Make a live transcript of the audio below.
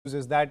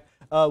is that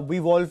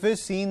we've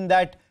always seen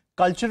that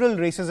cultural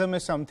racism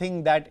is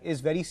something that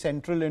is very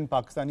central in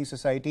Pakistani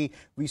society.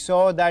 We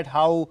saw that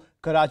how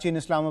Karachi and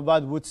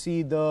Islamabad would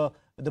see the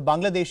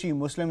Bangladeshi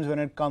Muslims when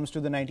it comes to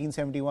the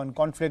 1971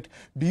 conflict.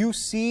 Do you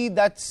see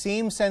that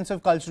same sense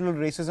of cultural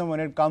racism when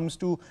it comes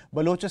to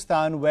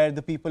Balochistan, where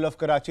the people of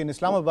Karachi and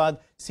Islamabad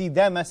see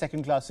them as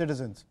second-class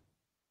citizens?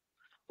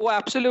 Oh,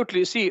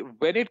 absolutely. See,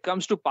 when it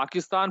comes to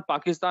Pakistan,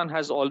 Pakistan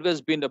has always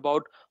been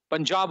about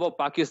Punjab or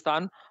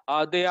Pakistan.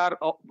 They are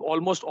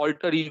almost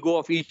alter ego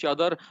of each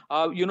other.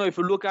 If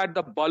you look at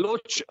the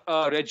Baloch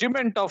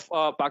regiment of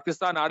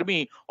Pakistan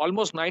Army,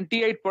 almost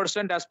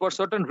 98%, as per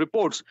certain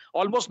reports,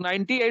 almost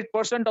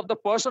 98% of the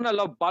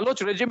personnel of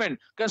Baloch regiment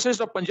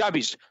consists of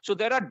Punjabis. So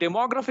there are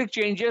demographic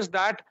changes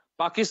that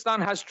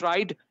Pakistan has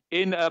tried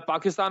in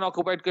Pakistan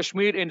occupied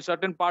Kashmir, in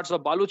certain parts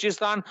of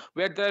Balochistan,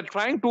 where they're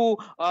trying to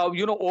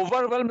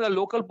overwhelm the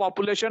local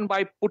population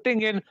by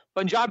putting in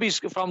Punjabis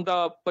from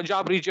the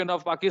Punjab region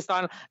of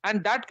Pakistan,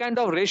 and that kind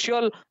of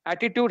racial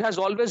attitude has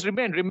always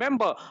remained.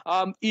 Remember,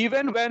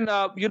 even when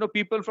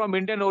people from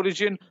Indian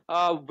origin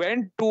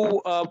went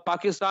to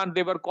Pakistan,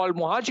 they were called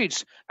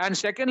Muhajirs. And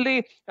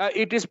secondly,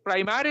 it is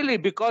primarily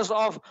because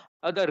of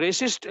the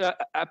racist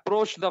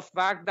approach, the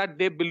fact that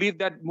they believe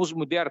that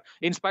they are,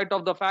 in spite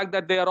of the fact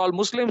that they are all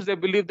Muslims, they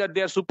believe that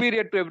they are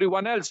superior to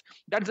everyone else.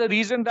 That's the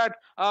reason that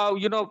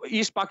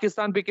East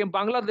Pakistan became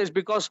Bangladesh,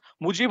 because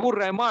Mujibur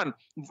Rahman,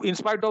 in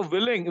spite of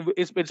winning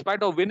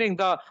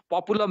the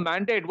popular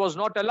mandate, was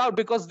not allowed,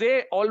 because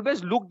they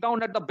always looked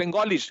down at the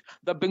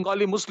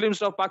Bengali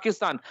Muslims of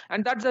Pakistan,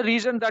 and that's the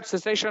reason that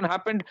secession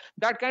happened.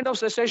 That kind of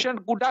secession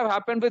could have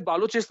happened with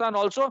Balochistan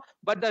also,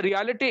 but the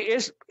reality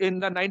is, in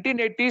the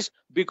 1980s,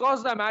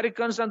 because the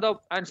Americans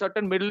and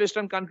certain Middle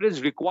Eastern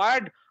countries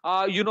required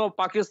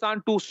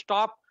Pakistan to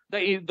stop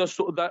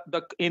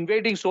the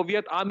invading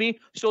Soviet army,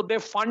 so they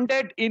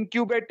funded,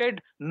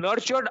 incubated,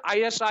 nurtured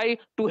ISI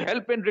to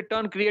help in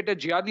return create a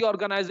jihadi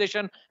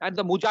organization and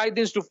the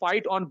Mujahideens to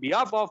fight on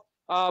behalf of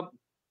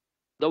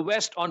the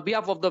West,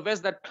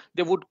 that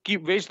they would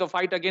wage the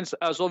fight against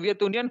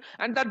Soviet Union,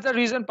 and that's the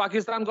reason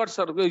Pakistan got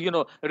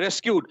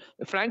rescued.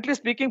 Frankly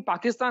speaking,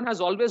 Pakistan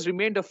has always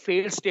remained a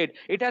failed state.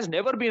 It has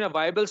never been a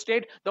viable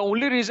state. The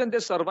only reason they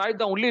survived,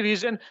 the only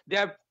reason they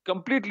have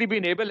completely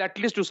been able, at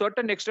least to a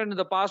certain extent in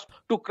the past,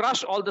 to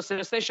crush all the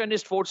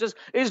secessionist forces,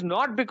 is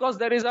not because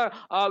there is a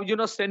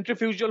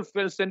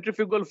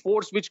centrifugal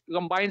force which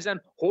combines and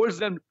holds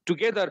them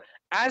together,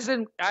 as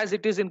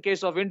it is in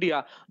case of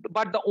India,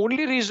 but the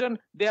only reason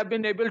they have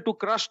been able to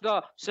crush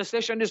the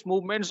secessionist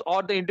movements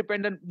or the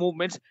independent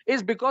movements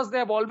is because they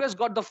have always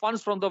got the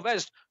funds from the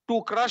West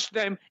to crush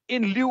them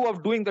in lieu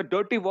of doing the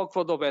dirty work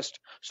for the West.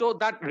 So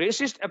that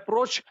racist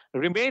approach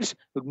remains.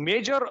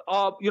 Major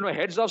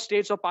heads of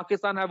states of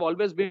Pakistan have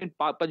always been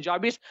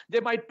Punjabis. They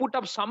might put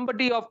up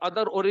somebody of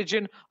other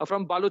origin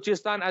from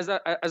Balochistan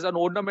as an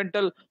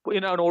ornamental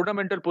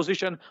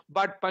position,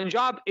 but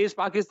Punjab is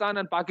Pakistan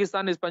and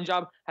Pakistan is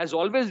Punjab has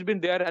always been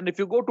there. And if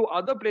you go to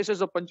other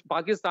places of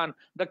Pakistan,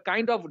 the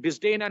kind of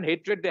disdain and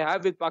hatred they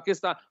have with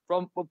Pakistan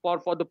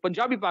for the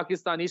Punjabi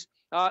Pakistanis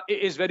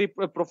is very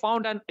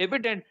profound and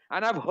evident.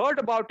 And I've heard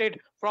about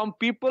it from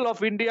people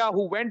of India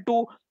who went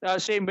to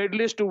say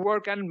Middle East to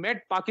work and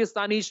met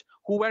Pakistanis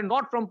who were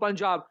not from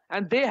Punjab,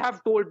 and they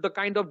have told the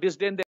kind of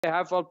disdain they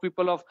have for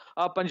people of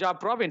Punjab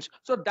province.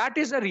 So that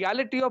is a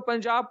reality of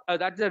Punjab,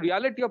 that is a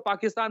reality of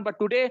Pakistan. But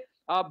today,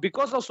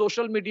 because of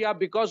social media,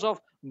 because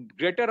of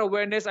greater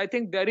awareness, I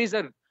think there is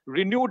a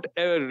renewed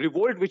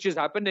revolt which is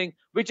happening,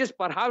 which is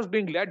perhaps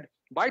being led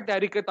by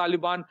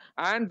Tehrik-e-Taliban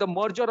and the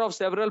merger of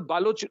several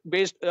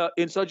Baloch-based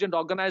insurgent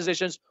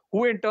organizations,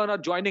 who in turn are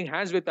joining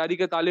hands with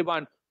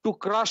Tehrik-e-Taliban to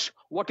crush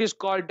what is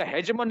called the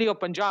hegemony of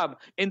Punjab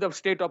in the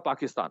state of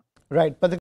Pakistan. Right.